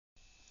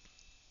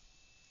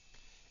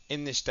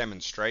in this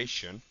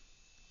demonstration,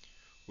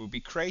 we'll be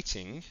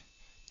creating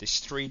this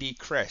 3D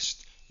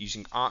crest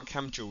using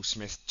ArtCAM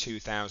JewelSmith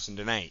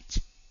 2008.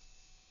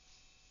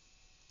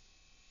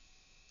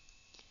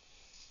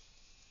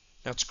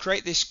 Now, to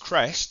create this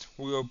crest,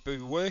 we will be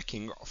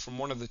working from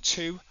one of the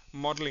two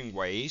modelling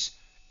ways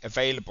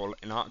available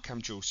in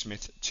ArtCAM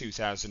JewelSmith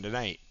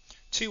 2008.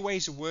 Two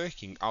ways of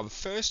working are, the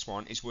first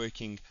one is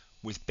working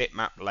with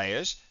bitmap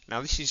layers.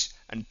 Now this is,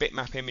 and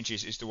bitmap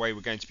images is the way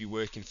we're going to be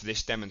working for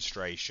this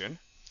demonstration.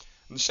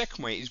 And the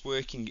second way is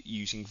working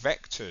using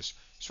vectors.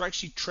 So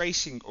actually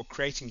tracing or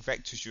creating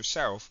vectors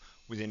yourself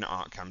within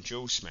ArtCAM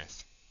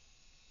JewelSmith.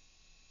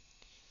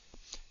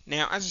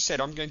 Now, as I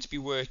said, I'm going to be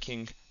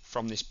working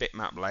from this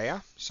bitmap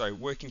layer, so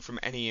working from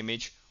any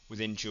image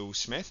within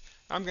JewelSmith.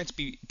 I'm going to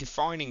be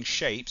defining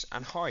shapes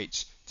and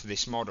heights to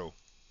this model.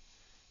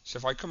 So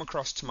if I come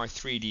across to my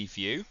 3D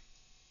view,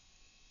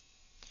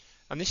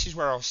 and this is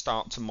where I'll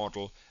start to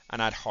model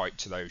and add height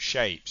to those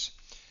shapes.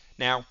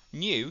 Now,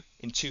 new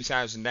in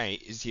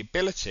 2008 is the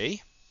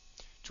ability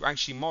to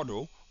actually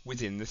model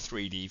within the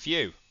 3D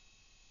view.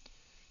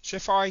 So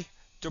if I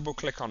double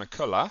click on a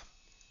colour,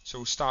 so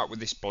we'll start with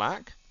this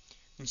black,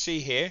 you can see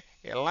here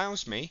it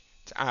allows me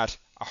to add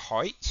a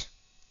height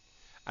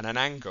and an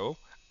angle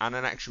and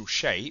an actual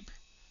shape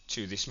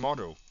to this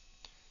model.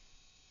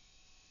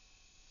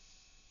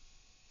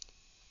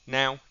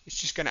 Now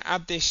it's just going to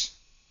add this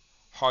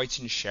height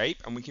and shape,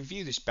 and we can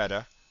view this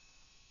better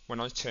when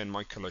I turn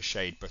my colour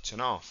shade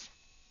button off.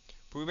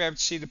 But we'll be able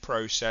to see the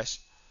process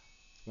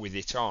with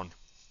it on.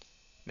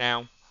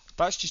 Now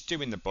that's just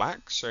doing the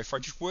black, so if I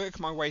just work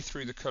my way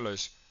through the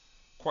colours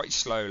quite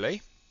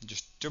slowly,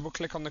 just double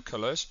click on the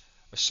colours,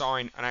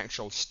 assign an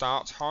actual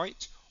start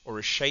height or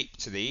a shape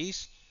to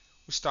these,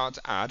 we'll start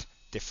to add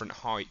different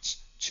heights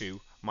to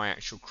my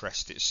actual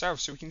crest itself.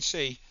 So we can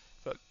see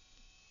that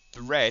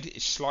the red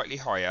is slightly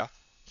higher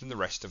than the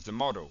rest of the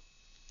model.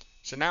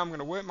 So now I'm going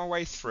to work my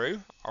way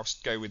through. I'll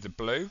go with the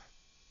blue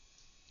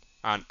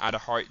and add a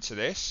height to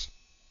this.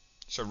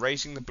 So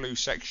raising the blue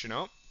section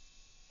up.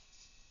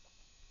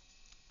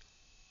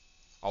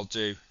 I'll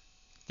do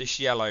this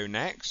yellow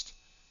next.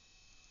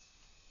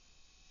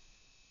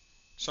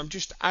 So I'm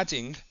just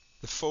adding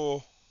the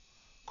four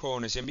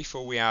corners in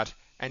before we add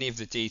any of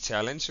the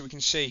detail in, so we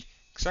can see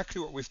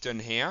exactly what we've done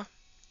here.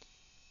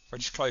 If I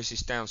just close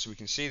this down so we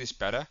can see this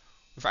better,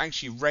 we've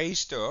actually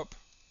raised up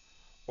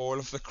all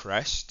of the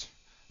crest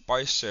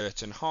by a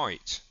certain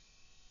height.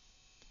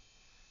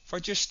 If I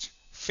just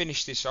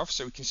finish this off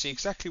so we can see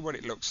exactly what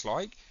it looks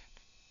like,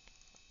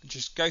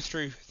 just go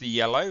through the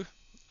yellow,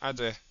 add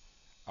a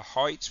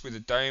height with a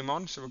dome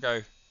on, so we'll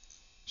go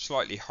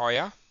slightly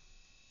higher.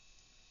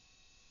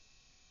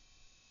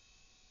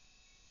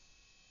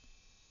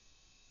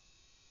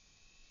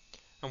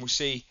 And we'll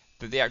see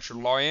that the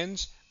actual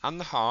lions and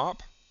the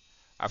harp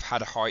have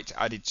had a height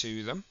added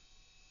to them.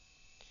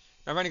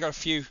 Now I've only got a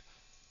few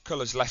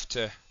colours left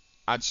to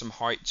add some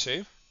height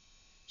to,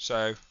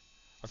 so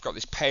I've got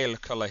this paler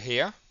colour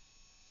here,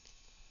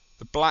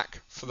 the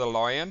black for the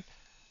lion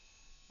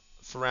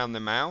for around the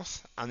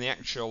mouth, and the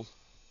actual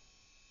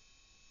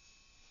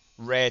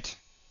red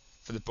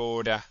for the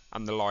border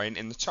and the lion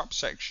in the top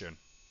section.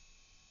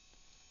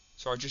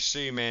 So I'll just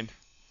zoom in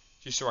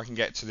just so I can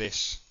get to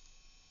this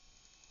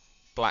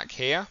black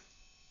here.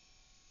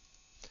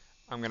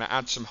 I'm going to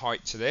add some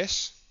height to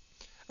this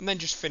and then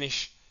just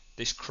finish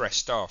this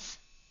crest off.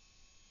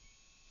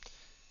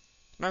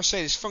 Now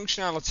say this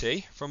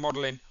functionality for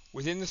modelling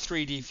within the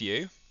 3D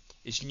view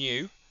is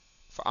new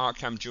for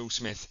ArtCAM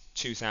JewelSmith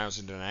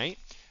 2008.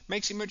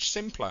 Makes it much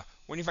simpler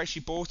when you've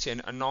actually bought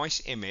in a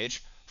nice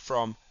image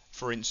from,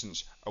 for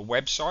instance, a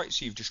website,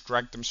 so you've just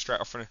dragged them straight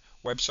off on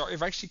a website,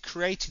 you've actually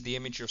created the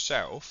image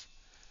yourself.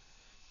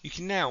 You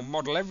can now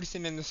model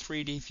everything in the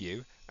 3D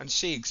view and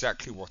see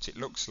exactly what it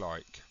looks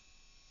like.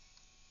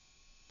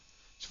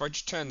 So if I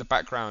just turn the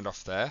background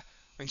off there,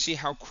 I can see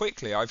how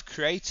quickly I've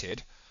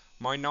created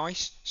my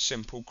nice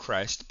simple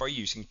crest by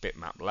using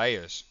bitmap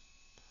layers.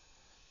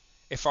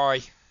 If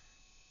I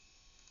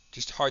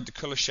just hide the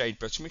colour shade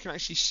button, we can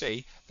actually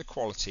see the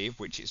quality of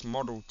which it's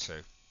modelled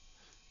to.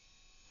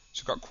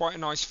 So I've got quite a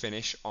nice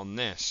finish on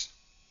this.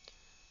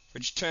 If I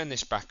just turn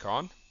this back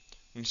on,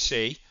 you can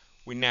see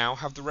we now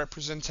have the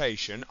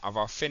representation of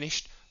our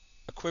finished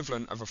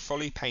equivalent of a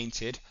fully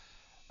painted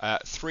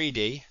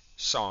 3D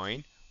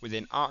sign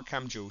within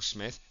ArtCAM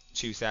JewelSmith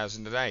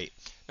 2008.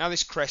 Now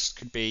this crest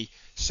could be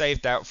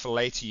saved out for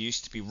later use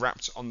to be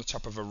wrapped on the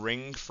top of a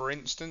ring, for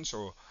instance,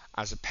 or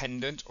as a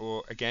pendant,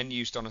 or again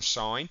used on a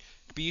sign.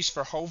 It could be used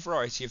for a whole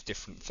variety of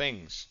different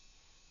things.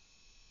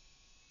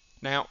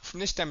 Now from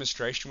this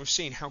demonstration we've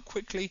seen how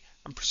quickly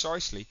and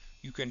precisely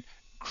you can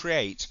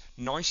create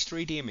nice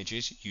 3D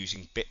images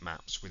using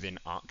bitmaps within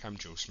ArtCAM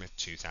JewelSmith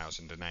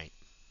 2008.